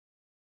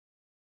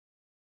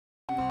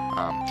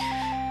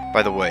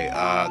By the way,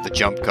 the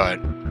jump cut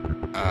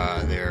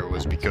there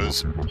was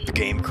because the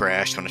game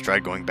crashed when I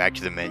tried going back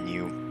to the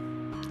menu.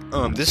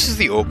 This is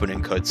the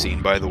opening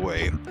cutscene, by the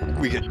way.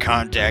 We get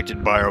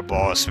contacted by our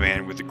boss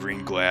man with the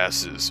green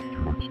glasses.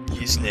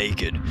 He's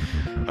naked.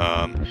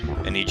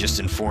 And he just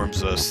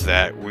informs us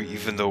that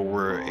even though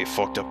we're a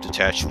fucked up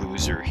detached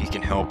loser, he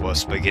can help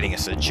us by getting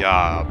us a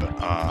job.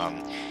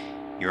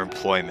 Your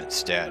employment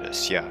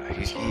status. Yeah,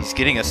 he's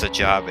getting us a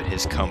job at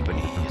his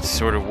company. It's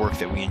sort of work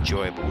that we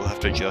enjoy, but we'll have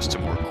to adjust to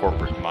a more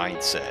corporate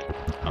mindset.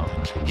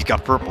 He's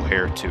got purple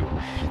hair too.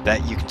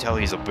 That you can tell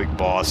he's a big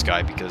boss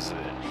guy because of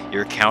it.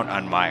 Your account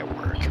on my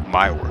work,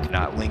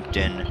 not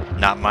LinkedIn,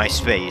 not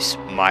MySpace,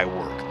 my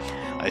work.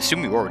 I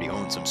assume you already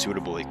own some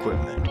suitable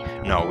equipment.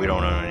 No, we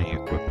don't own any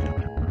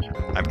equipment.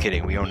 I'm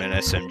kidding. We own an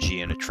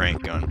SMG and a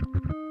trank gun.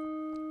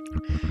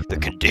 The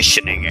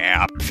conditioning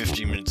app,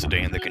 15 minutes a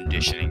day in the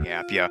conditioning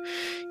app, yeah,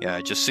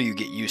 just so you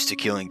get used to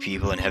killing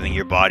people and having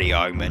your body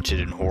augmented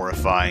in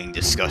horrifying,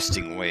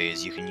 disgusting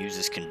ways. You can use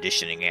this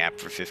conditioning app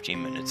for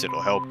 15 minutes,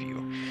 it'll help you,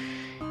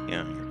 on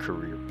your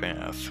career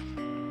path.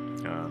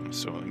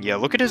 So, yeah,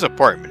 look at his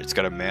apartment. It's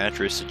got a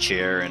mattress, a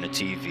chair, and a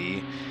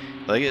TV.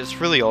 Like, it's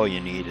really all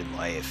you need in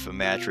life. A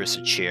mattress,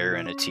 a chair,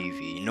 and a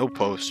TV. No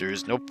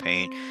posters, no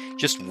paint,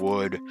 just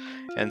wood,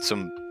 and a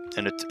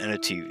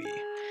TV.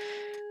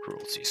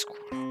 Cruelty Squad.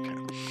 Okay.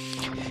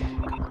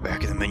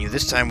 Back in the menu.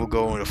 This time we'll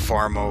go into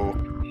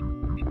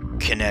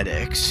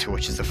Pharmacokinetics,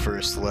 which is the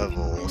first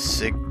level.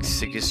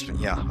 Sigismund.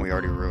 Yeah, we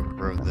already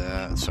wrote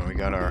that. So we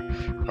got our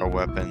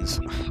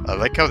weapons. I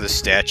like how the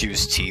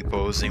statue's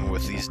T-posing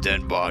with these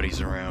dead bodies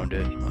around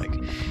it. Like,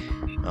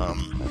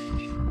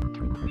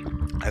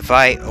 if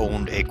I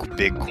owned a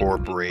big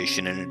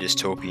corporation in a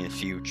dystopian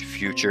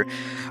future,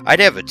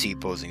 I'd have a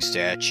T-posing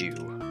statue,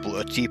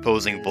 a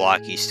T-posing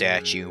blocky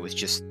statue with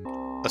just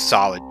a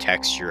solid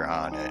texture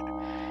on it,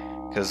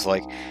 because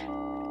like,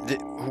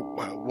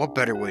 what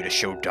better way to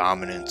show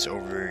dominance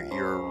over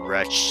your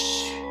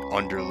wretched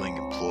underling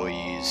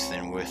employees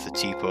than with a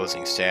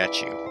T-posing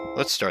statue?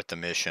 Let's start the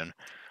mission.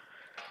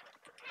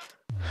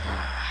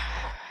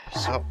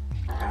 So,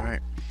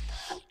 alright.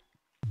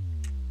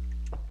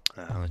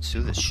 Let's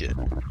do this shit.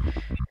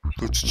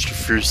 It's your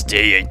first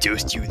day. I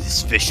dosed you with a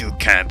special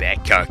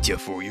combat cocktail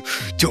for you.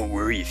 Don't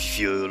worry if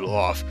you feel a little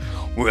off.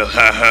 Well,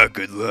 haha,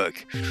 good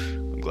luck.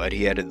 I'm glad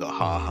he added the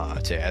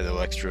haha to add a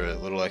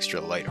little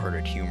extra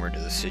lighthearted humor to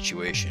the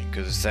situation,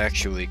 because it's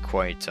actually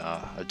quite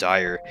a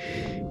dire,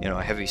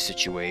 a heavy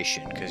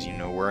situation. Because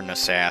we're an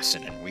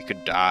assassin and we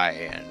could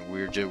die, and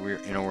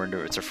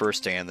it's our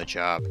first day on the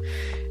job,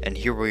 and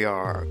here we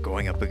are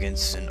going up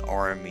against an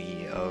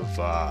army of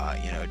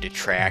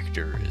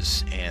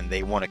detractors, and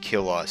they want to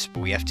kill us,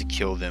 but we have to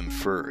kill them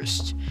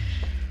first.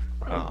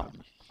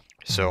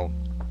 So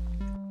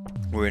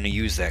we're going to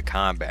use that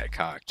combat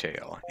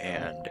cocktail,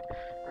 and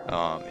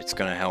it's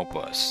going to help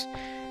us.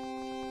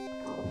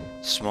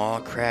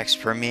 Small cracks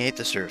permeate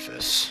the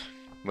surface.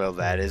 Well,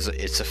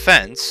 it's a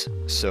fence,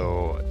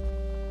 so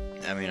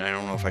I mean, I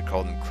don't know if I'd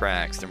call them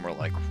cracks. They're more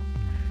like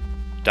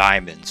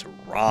diamonds or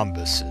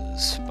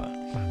rhombuses, but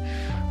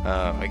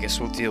I guess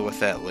we'll deal with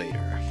that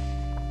later.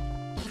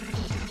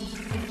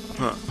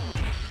 Huh.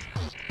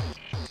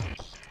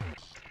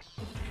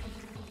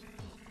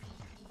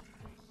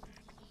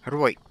 How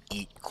do I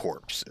eat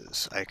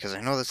corpses? Because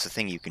I know that's the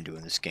thing you can do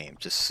in this game,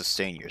 just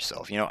sustain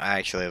yourself. I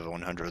actually have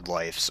 100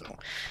 life, so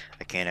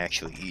I can't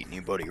actually eat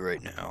anybody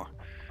right now.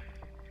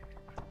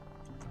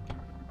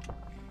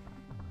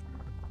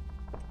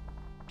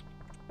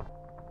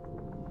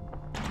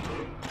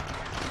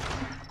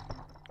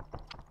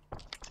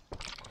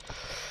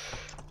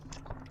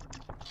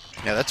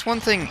 Now, that's one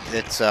thing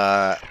that's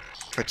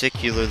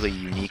particularly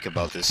unique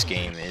about this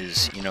game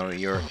is,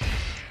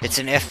 it's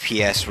an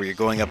FPS where you're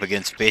going up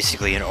against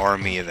basically an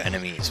army of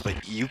enemies,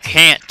 but you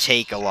can't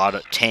tank a lot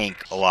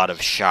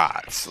of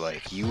shots.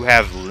 Like, you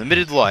have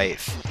limited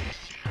life,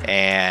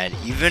 and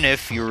even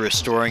if you're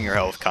restoring your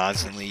health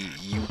constantly,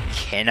 you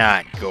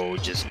cannot go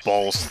just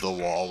balls to the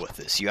wall with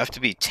this. You have to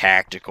be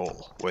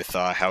tactical with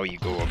how you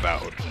go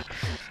about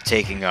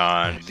taking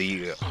on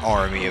the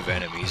army of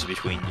enemies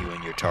between you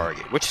and your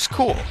target, which is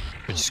cool.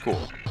 It's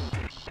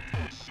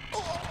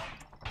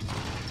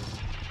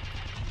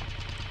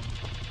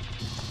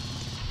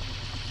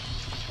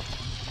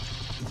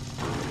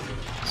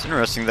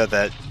interesting that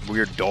that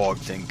weird dog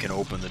thing can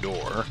open the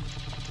door.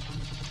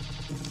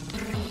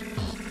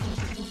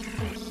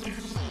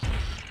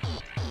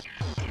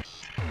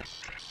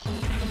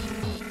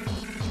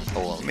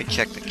 Hold on, let me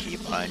check the key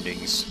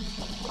bindings.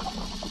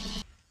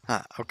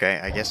 Huh, okay,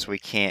 I guess we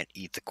can't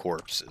eat the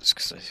corpses,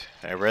 because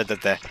I read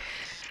that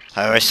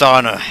I saw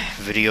in a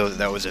video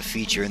that was a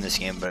feature in this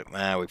game, but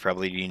we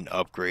probably need an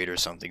upgrade or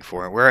something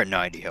for it. We're at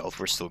 90 health,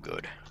 we're still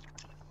good.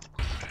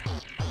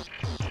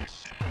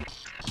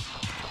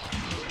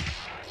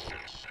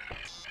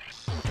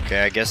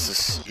 Okay, I guess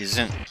this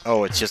isn't...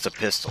 Oh, it's just a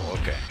pistol,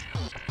 okay.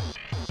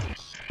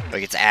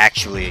 Like, it's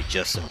actually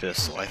just a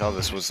pistol. I thought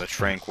this was a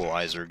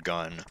tranquilizer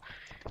gun.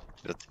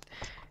 But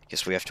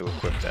Guess we have to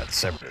equip that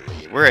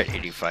separately. We're at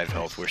 85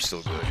 health, we're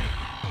still good.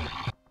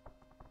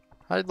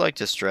 I'd like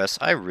to stress,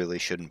 I really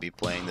shouldn't be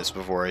playing this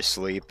before I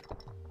sleep.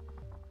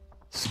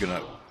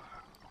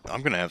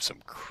 I'm gonna have some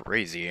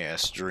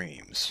crazy-ass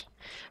dreams.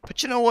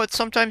 But you know what?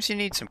 Sometimes you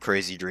need some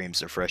crazy dreams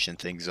to freshen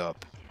things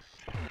up.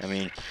 I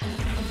mean,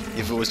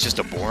 if it was just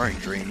a boring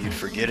dream, you'd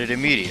forget it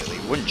immediately,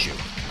 wouldn't you?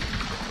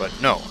 But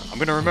no, I'm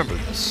gonna remember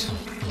this.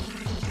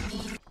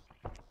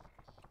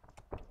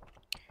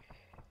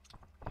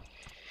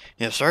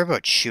 Yeah, sorry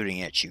about shooting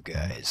at you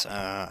guys.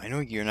 I know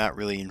you're not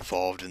really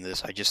involved in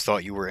this. I just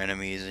thought you were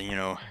enemies, and, you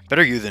know,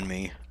 better you than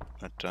me.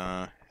 But,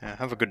 yeah,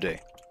 have a good day.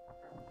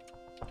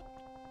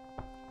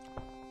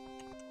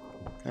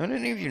 How do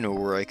any of you know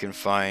where I can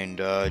find,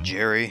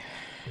 Jerry?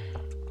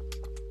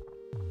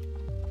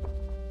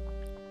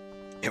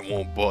 It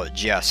won't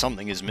budge. Yeah,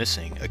 something is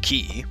missing. A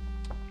key.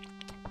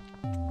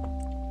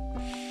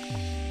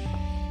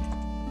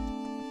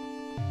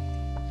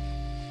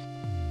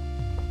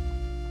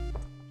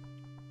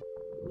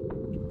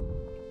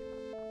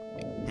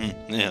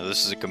 Yeah,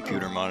 this is a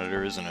computer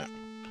monitor, isn't it?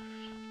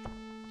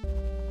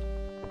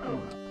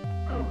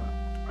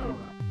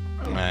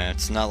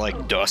 It's not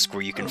like Dusk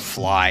where you can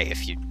fly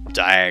if you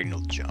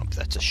diagonal jump.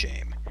 That's a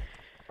shame.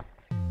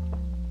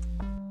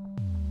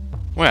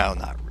 Well,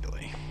 not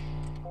really.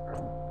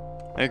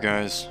 Hey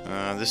guys,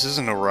 this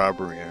isn't a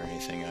robbery or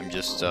anything. I'm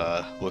just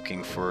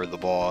looking for the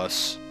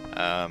boss.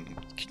 Can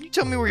you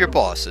tell me where your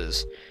boss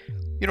is?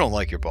 You don't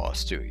like your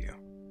boss, do you?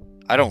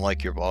 I don't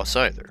like your boss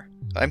either.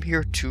 I'm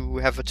here to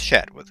have a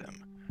chat with him.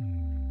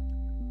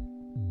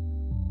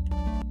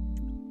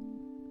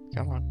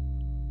 Come on.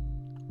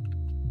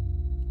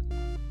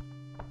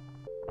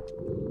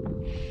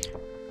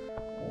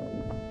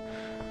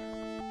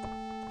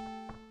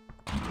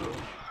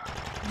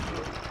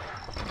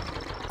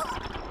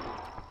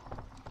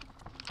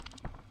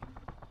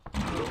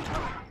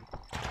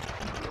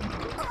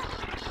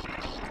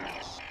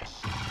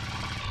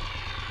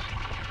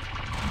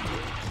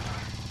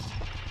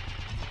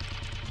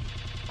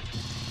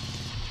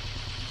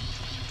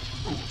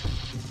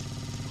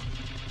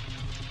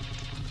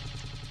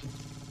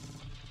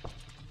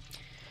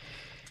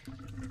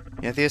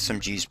 Yeah, the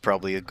SMG is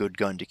probably a good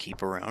gun to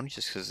keep around,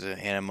 just because the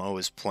ammo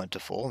is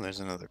plentiful, and there's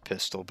another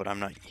pistol, but I'm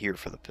not here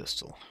for the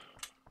pistol.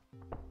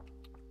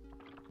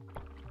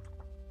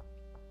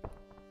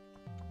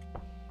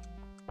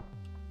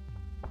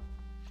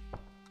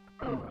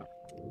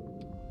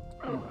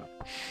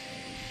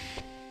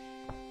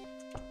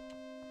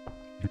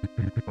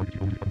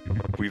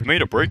 We've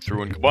made a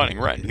breakthrough in combining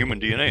rat and human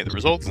DNA. The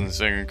results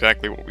isn't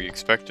exactly what we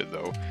expected,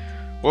 though.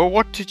 Well,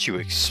 what did you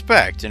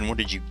expect, and what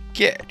did you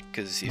get?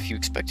 Because if you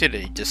expected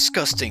a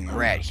disgusting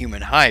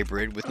rat-human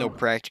hybrid with no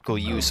practical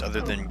use other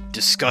than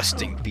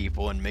disgusting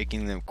people and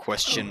making them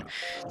question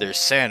their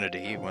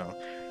sanity, well,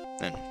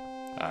 then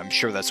I'm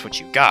sure that's what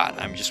you got.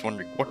 I'm just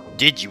wondering, what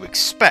did you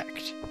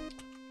expect?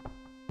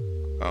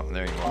 Oh,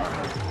 there you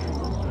are.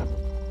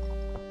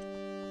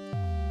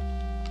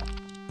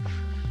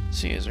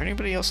 See, is there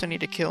anybody else I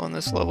need to kill in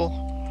this level?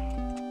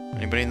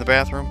 Anybody in the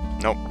bathroom?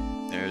 Nope.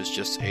 There's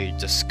just a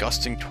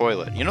disgusting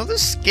toilet. You know,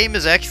 this game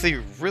is actually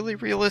really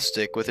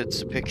realistic with its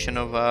depiction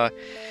of,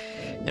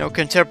 you know,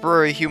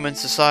 contemporary human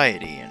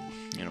society and,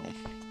 you know,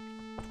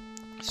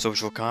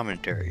 social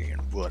commentary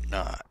and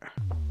whatnot.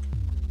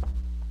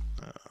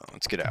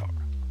 Let's get out.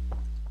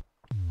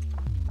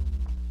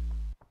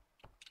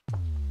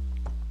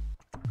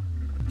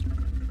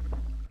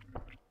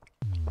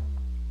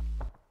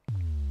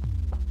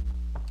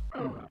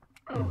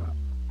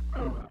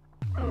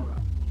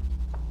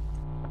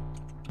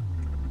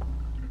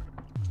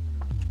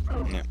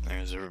 Yeah,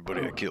 there's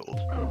everybody I killed.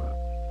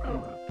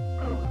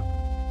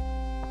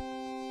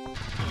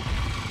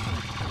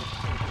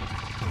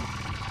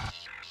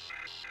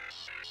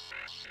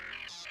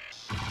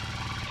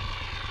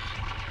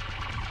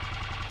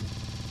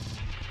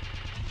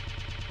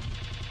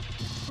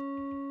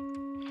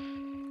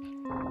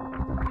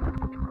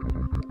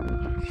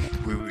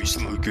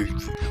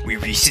 We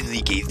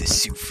recently gave the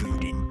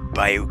superfood and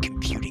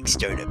biocomputing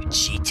startup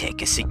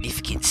G-Tech a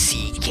significant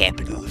seed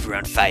capital of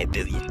around $5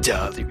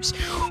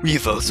 billion. We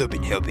have also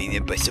been helping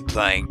them by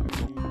supplying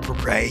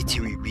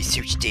proprietary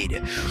research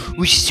data,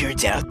 which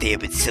turns out they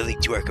have been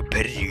selling to our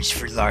competitors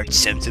for large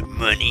sums of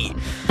money.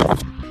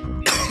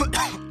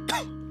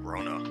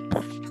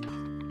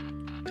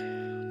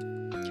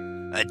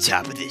 On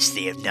top of this,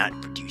 they have not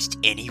produced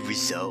any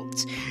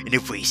results, and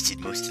have wasted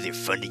most of their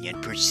funding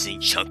on purchasing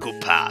Chunkle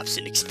Pops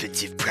and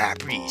expensive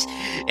properties,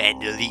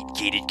 and an elite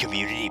gated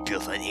community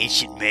built on an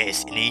ancient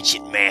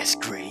mass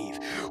grave,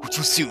 which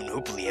will soon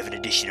hopefully have an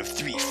addition of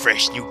 3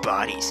 fresh new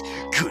bodies.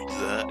 Good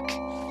luck.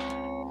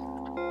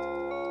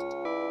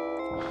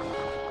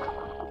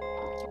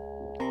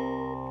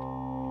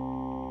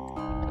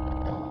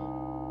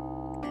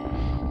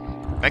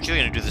 I'm actually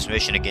going to do this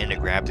mission again to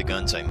grab the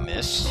guns I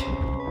missed.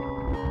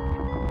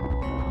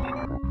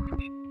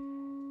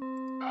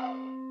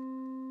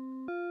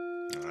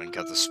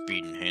 the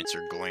speed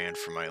enhancer gland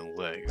for my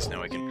legs.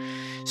 Now I can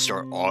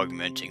start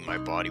augmenting my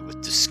body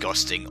with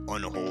disgusting,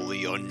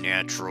 unholy,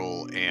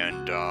 unnatural,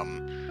 and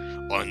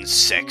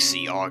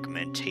unsexy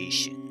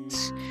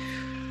augmentations.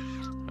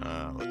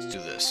 Let's do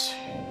this.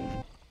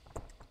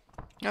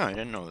 No, I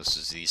didn't know this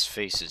is these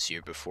faces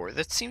here before.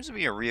 That seems to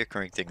be a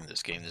reoccurring thing in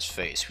this game, this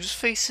face. Whose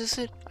face is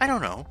it? I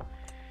don't know.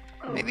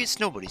 Maybe it's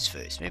nobody's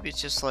face. Maybe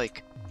it's just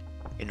like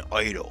an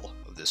idol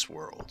of this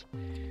world.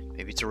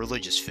 Maybe it's a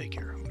religious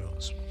figure. Who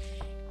knows?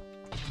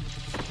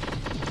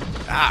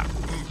 Ah!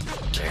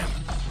 Damn.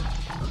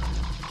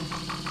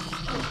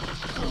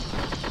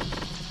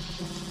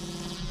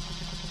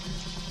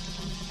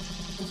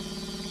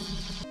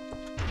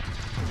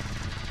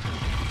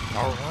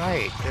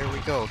 Alright, there we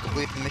go.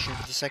 Complete the mission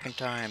for the second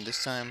time.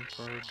 This time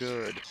for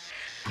good.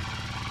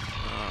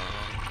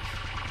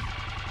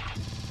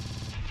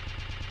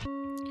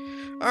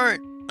 Alright,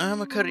 I'm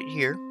gonna cut it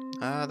here.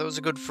 That was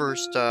a good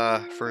first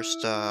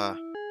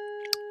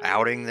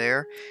outing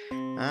there.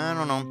 I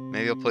don't know.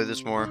 Maybe I'll play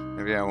this more.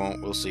 Maybe I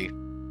won't. We'll see.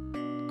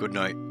 Good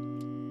night.